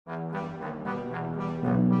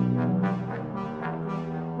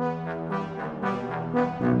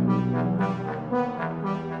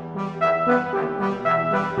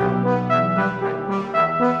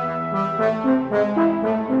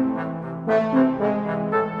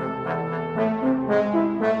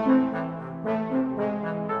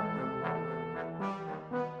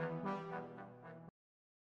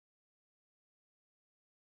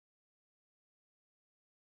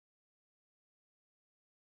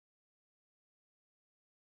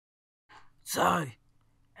So,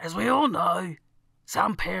 as we all know,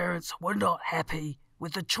 some parents were not happy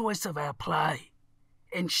with the choice of our play.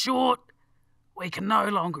 In short, we can no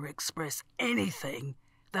longer express anything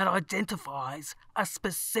that identifies a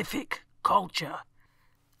specific culture.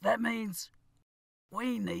 That means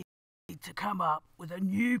we need to come up with a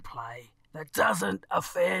new play that doesn't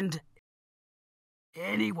offend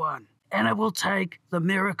anyone. And it will take the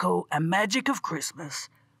miracle and magic of Christmas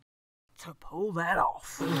to pull that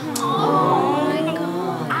off. Oh my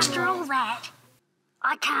God. After all that,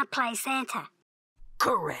 I can't play Santa.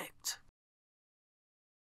 Correct.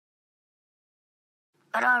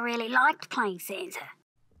 But I really liked playing Santa.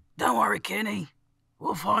 Don't worry, Kenny.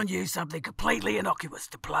 We'll find you something completely innocuous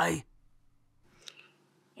to play.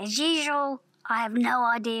 As usual, I have no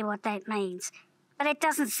idea what that means, but it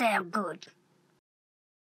doesn't sound good.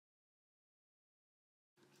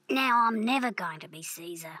 Now I'm never going to be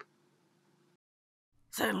Caesar.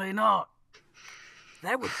 Certainly not.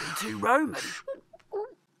 That would be too Roman.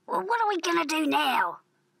 Well, what are we going to do now?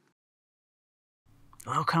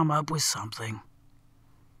 I'll come up with something.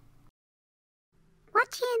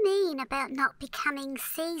 What do you mean about not becoming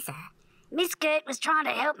Caesar? Miss Gert was trying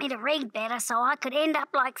to help me to read better so I could end up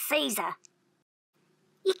like Caesar.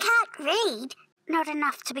 You can't read. Not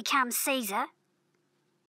enough to become Caesar.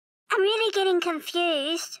 I'm really getting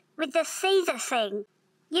confused with the Caesar thing.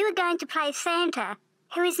 You were going to play Santa,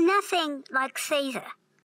 who is nothing like Caesar.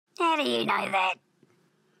 How do you know that?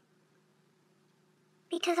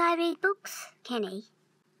 Because I read books, Kenny.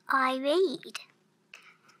 I read.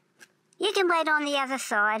 You can wait on the other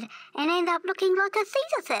side and end up looking like a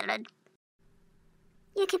Caesar salad.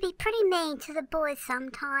 You can be pretty mean to the boys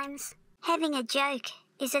sometimes. Having a joke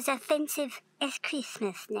is as offensive as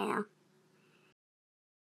Christmas now.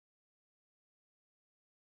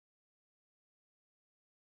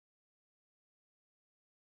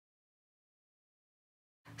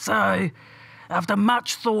 So, after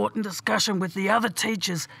much thought and discussion with the other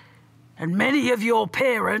teachers and many of your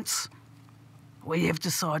parents, we have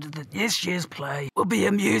decided that this year's play will be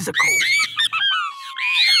a musical.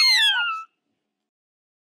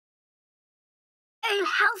 Oh,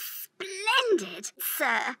 how splendid,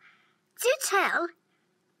 sir. Do tell,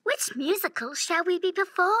 which musical shall we be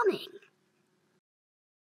performing?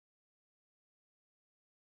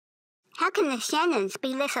 How can the Shannons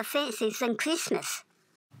be less offensive than Christmas?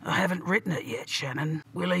 I haven't written it yet, Shannon.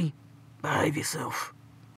 Willie, behave yourself.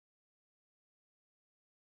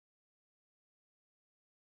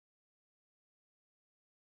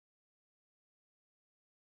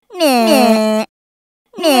 Nah.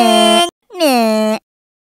 Nah. Nah.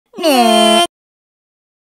 Nah.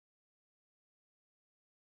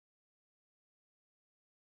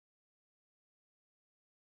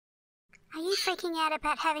 Are you freaking out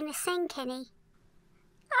about having to sing, Kenny?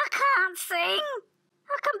 I can't sing.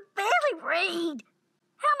 I can barely read.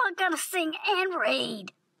 How am I going to sing and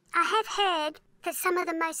read? I have heard that some of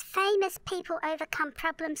the most famous people overcome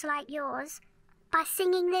problems like yours by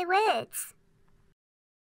singing their words.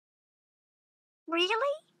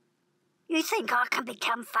 Really? You think I can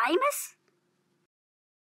become famous?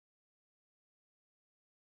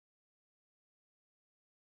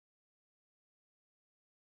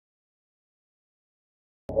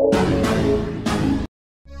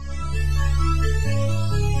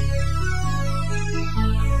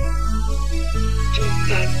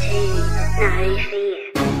 No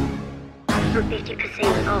fear. For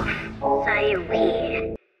 50% off, sale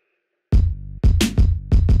here.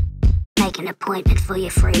 Make an appointment for your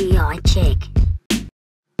free eye check.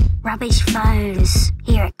 Rubbish phones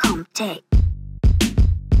here at Comtech.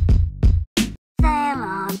 Sail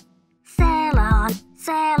on, sail on,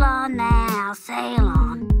 sail on now, sail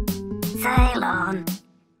on. Sail on,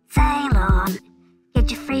 sail on.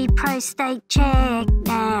 Get your free prostate check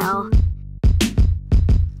now.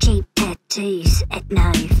 Cheap tattoos at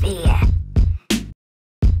no fear.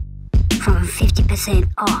 From 50%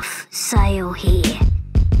 off, sale here.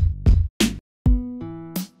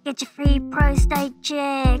 Get your free prostate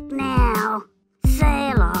check now.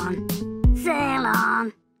 Sail on, sail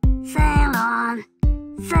on, sail on,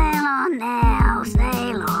 sail on now,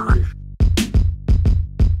 sail on.